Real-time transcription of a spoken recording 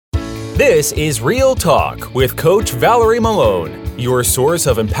This is Real Talk with Coach Valerie Malone, your source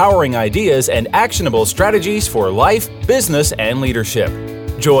of empowering ideas and actionable strategies for life, business, and leadership.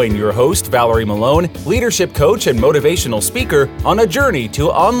 Join your host, Valerie Malone, leadership coach and motivational speaker, on a journey to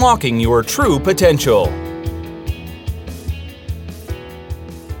unlocking your true potential.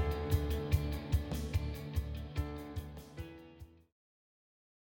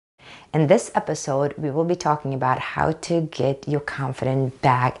 In this episode, we will be talking about how to get your confidence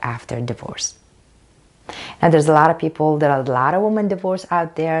back after divorce. Now, there's a lot of people, there are a lot of women divorced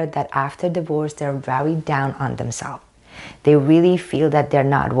out there that after divorce, they're very down on themselves. They really feel that they're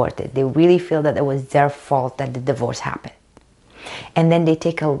not worth it. They really feel that it was their fault that the divorce happened. And then they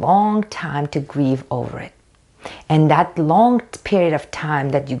take a long time to grieve over it. And that long period of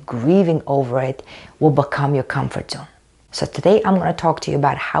time that you're grieving over it will become your comfort zone. So today I'm going to talk to you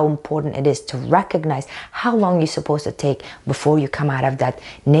about how important it is to recognize how long you're supposed to take before you come out of that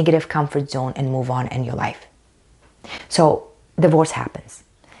negative comfort zone and move on in your life. So divorce happens.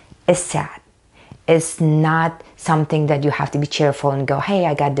 It's sad. It's not something that you have to be cheerful and go, hey,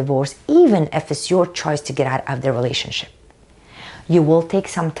 I got divorced, even if it's your choice to get out of the relationship. You will take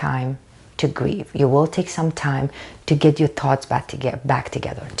some time to grieve. You will take some time to get your thoughts back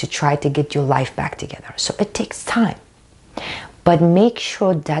together, to try to get your life back together. So it takes time. But make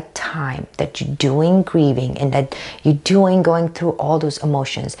sure that time that you're doing grieving and that you're doing going through all those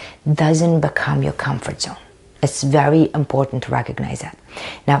emotions doesn't become your comfort zone. It's very important to recognize that.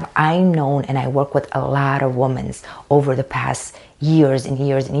 Now, I've known and I work with a lot of women over the past years and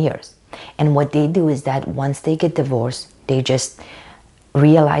years and years. And what they do is that once they get divorced, they just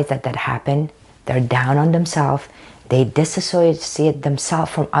realize that happened. They're down on themselves. They disassociate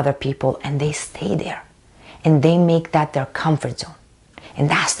themselves from other people and they stay there. And they make that their comfort zone. And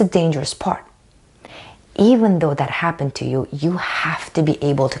that's the dangerous part. Even though that happened to you, you have to be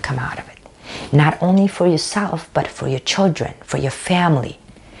able to come out of it. Not only for yourself, but for your children, for your family,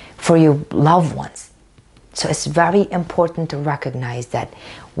 for your loved ones. So it's very important to recognize that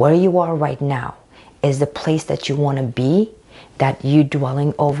where you are right now is the place that you want to be, that you're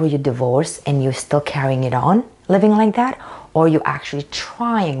dwelling over your divorce and you're still carrying it on, living like that, or you're actually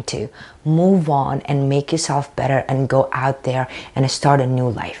trying to move on and make yourself better and go out there and start a new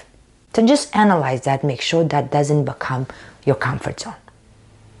life. So just analyze that, make sure that doesn't become your comfort zone.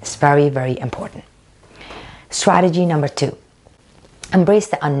 It's very, very important. Strategy number 2, embrace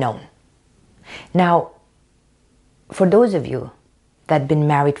the unknown. Now, for those of you that have been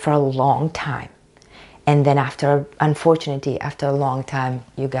married for a long time, and then unfortunately, after a long time,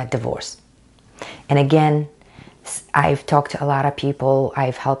 you got divorced. And again, I've talked to a lot of people,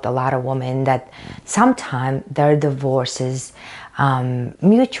 I've helped a lot of women that sometimes their divorce is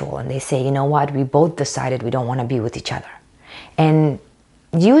mutual and they say, you know what, we both decided we don't want to be with each other. And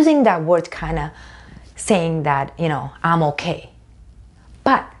using that word kind of saying that, I'm okay.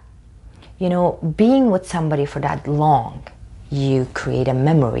 But, being with somebody for that long, you create a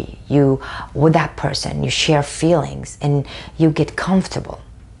memory, with that person, you share feelings and you get comfortable.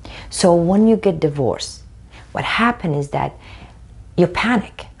 So when you get divorced, what happens is that you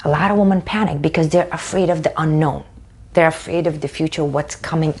panic. A lot of women panic because they're afraid of the unknown. They're afraid of the future, what's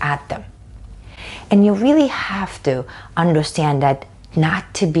coming at them. And you really have to understand that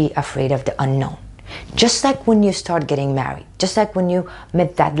not to be afraid of the unknown. Just like when you start getting married, just like when you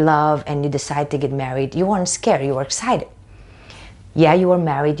met that love and you decide to get married, you weren't scared, you were excited. Yeah, you were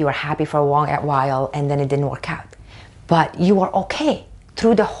married, you were happy for a while, and then it didn't work out. But you were okay.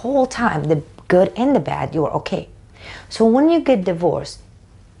 Through the whole time, the good and the bad, you are okay. So when you get divorced,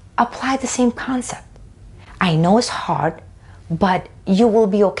 apply the same concept. I know it's hard, but you will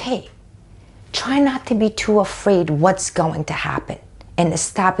be okay. Try not to be too afraid what's going to happen and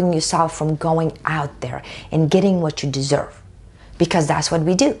stopping yourself from going out there and getting what you deserve. Because that's what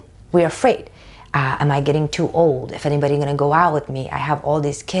we do. We're afraid. Am I getting too old? If anybody going to go out with me? I have all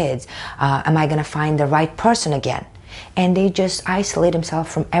these kids. Am I going to find the right person again? And they just isolate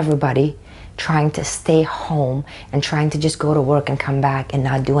themselves from everybody, trying to stay home and trying to just go to work and come back and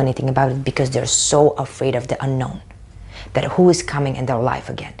not do anything about it because they're so afraid of the unknown, that who is coming in their life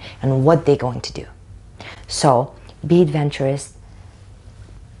again and what they're going to do. So be adventurous.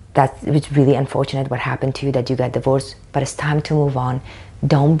 It's really unfortunate what happened to you, that you got divorced, but it's time to move on.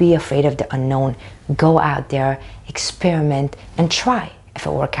 Don't be afraid of the unknown. Go out there, experiment, and try. If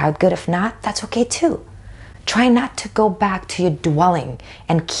it works out good, if not, that's okay too. Try not to go back to your dwelling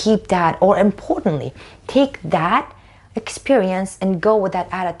and keep that, or importantly, take that experience and go with that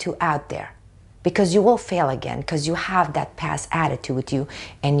attitude out there. Because you will fail again, because you have that past attitude with you,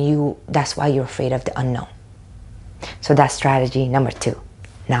 and that's why you're afraid of the unknown. So that's strategy number 2.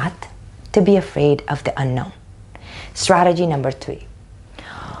 Not to be afraid of the unknown. Strategy number 3,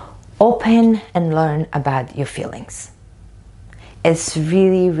 open and learn about your feelings. It's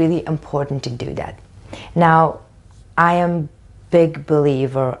really, really important to do that. Now, I am big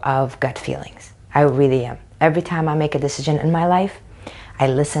believer of gut feelings. I really am. Every time I make a decision in my life, I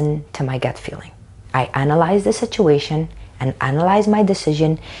listen to my gut feeling. I analyze the situation and analyze my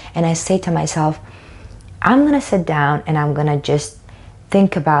decision, and I say to myself, I'm gonna sit down and I'm gonna just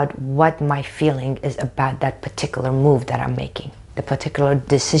think about what my feeling is about that particular move that I'm making, the particular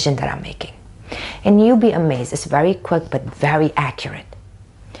decision that I'm making. And you'll be amazed, it's very quick but very accurate.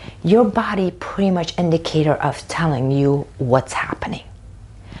 Your body pretty much indicator of telling you what's happening.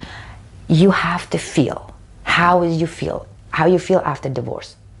 You have to feel how you feel after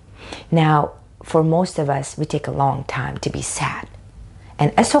divorce. Now, for most of us, we take a long time to be sad.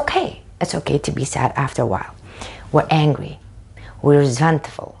 And it's okay. It's okay to be sad after a while. We're angry. We're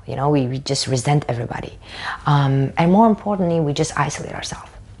resentful. We just resent everybody. And more importantly, we just isolate ourselves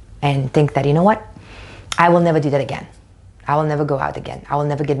and think that, you know what? I will never do that again. I will never go out again. I will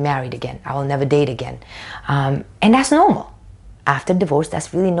never get married again. I will never date again. And that's normal. After divorce,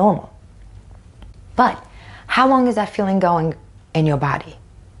 that's really normal. But how long is that feeling going in your body?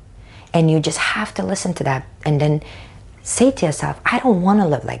 And you just have to listen to that and then say to yourself, I don't want to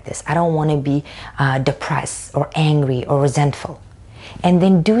live like this. I don't want to be depressed or angry or resentful. And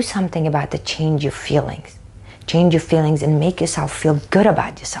then do something about to change your feelings. Change your feelings and make yourself feel good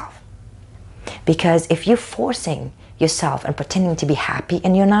about yourself. Because if you're forcing yourself and pretending to be happy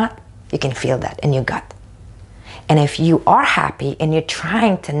and you're not, you can feel that in your gut. And if you are happy and you're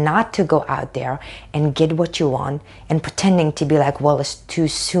trying to not to go out there and get what you want and pretending to be like, well, it's too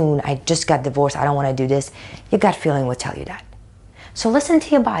soon, I just got divorced, I don't want to do this, your gut feeling will tell you that. So listen to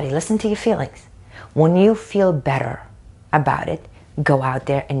your body, listen to your feelings. When you feel better about it, go out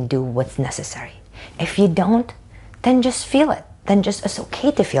there and do what's necessary. If you don't, then just feel it. Then just it's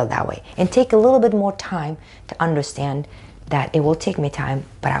okay to feel that way. And take a little bit more time to understand that it will take me time,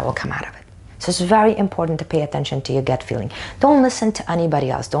 but I will come out of it. So it's very important to pay attention to your gut feeling. Don't listen to anybody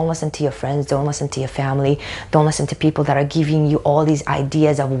else. Don't listen to your friends. Don't listen to your family. Don't listen to people that are giving you all these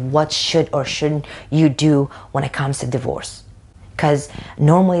ideas of what should or shouldn't you do when it comes to divorce. Because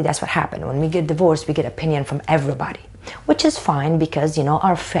normally that's what happens. When we get divorced, we get opinion from everybody, which is fine because,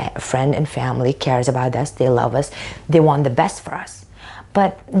 our friend and family cares about us. They love us. They want the best for us.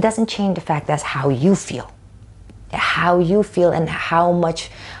 But it doesn't change the fact that's how you feel. How you feel and how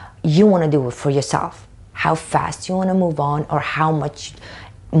much you want to do it for yourself, how fast you want to move on, or how much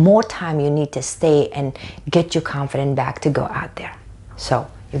more time you need to stay and get your confidence back to go out there. So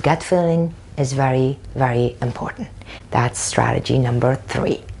your gut feeling is very, very important. That's strategy number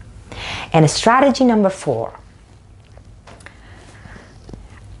 3. And strategy number 4,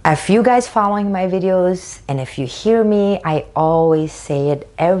 if you guys following my videos and if you hear me, I always say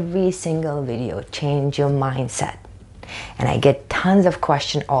it every single video, change your mindset. And I get tons of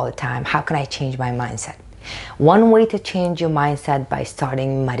questions all the time. How can I change my mindset? One way to change your mindset by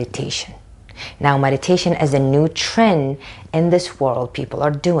starting meditation. Now, meditation is a new trend in this world. People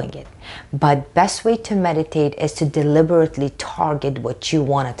are doing it. But best way to meditate is to deliberately target what you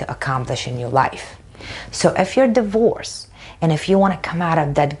wanted to accomplish in your life. So if you're divorced and if you want to come out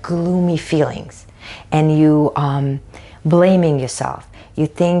of that gloomy feelings and you blaming yourself, you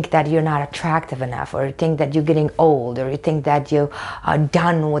think that you're not attractive enough, or you think that you're getting old, or you think that you are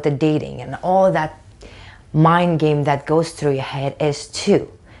done with the dating, and all that mind game that goes through your head, is to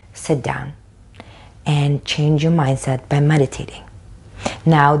sit down and change your mindset by meditating.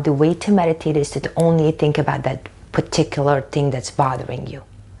 Now, the way to meditate is to only think about that particular thing that's bothering you,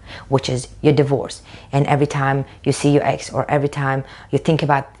 which is your divorce. And every time you see your ex, or every time you think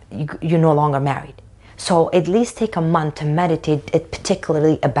about you're no longer married. So at least take a month to meditate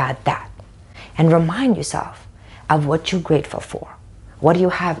particularly about that. And remind yourself of what you're grateful for. What do you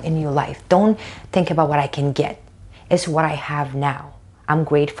have in your life? Don't think about what I can get. It's what I have now. I'm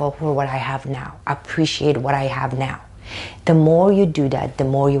grateful for what I have now. Appreciate what I have now. The more you do that, the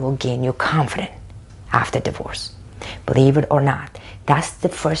more you will gain your confidence after divorce. Believe it or not, that's the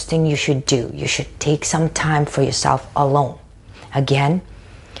first thing you should do. You should take some time for yourself alone. Again,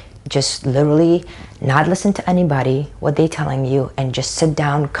 just literally not listen to anybody, what they're telling you, and just sit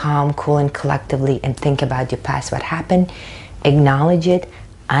down calm, cool, and collectively and think about your past, what happened, acknowledge it,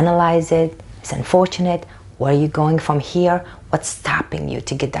 analyze it. It's unfortunate. Where are you going from here? What's stopping you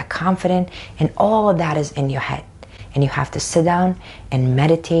to get that confident? And all of that is in your head. And you have to sit down and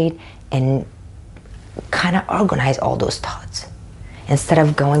meditate and kind of organize all those thoughts. Instead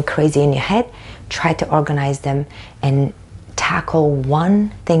of going crazy in your head, try to organize them and tackle one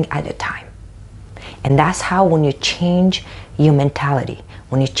thing at a time. And that's how, when you change your mentality,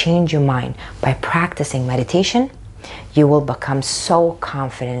 when you change your mind by practicing meditation, you will become so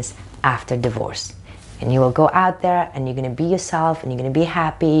confident after divorce. And you will go out there and you're going to be yourself, and you're going to be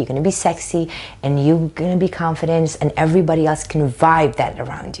happy, you're going to be sexy, and you're going to be confident, and everybody else can vibe that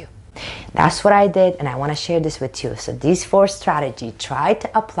around you. That's what I did, and I want to share this with you. So these 4 strategies, try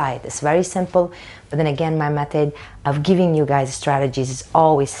to apply it. It's very simple, but then again, my method of giving you guys strategies is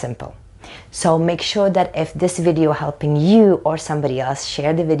always simple. So make sure that if this video helping you or somebody else,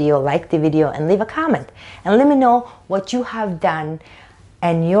 share the video, like the video, and leave a comment. And let me know what you have done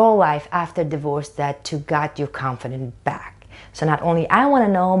in your life after divorce that to got your confidence back. So not only I want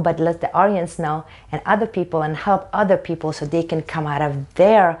to know, but let the audience know, and other people, and help other people so they can come out of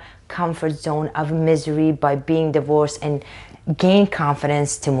their comfort zone of misery by being divorced and gain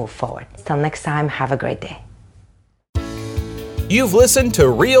confidence to move forward. Till next time, have a great day. You've listened to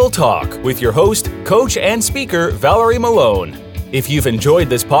Real Talk with your host, coach and speaker, Valerie Malone. If you've enjoyed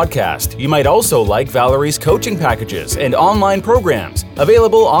this podcast, you might also like Valerie's coaching packages and online programs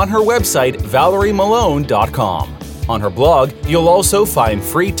available on her website, valeriemalone.com. On her blog, you'll also find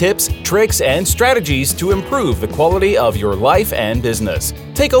free tips, tricks, and strategies to improve the quality of your life and business.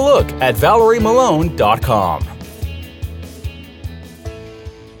 Take a look at valeriemalone.com.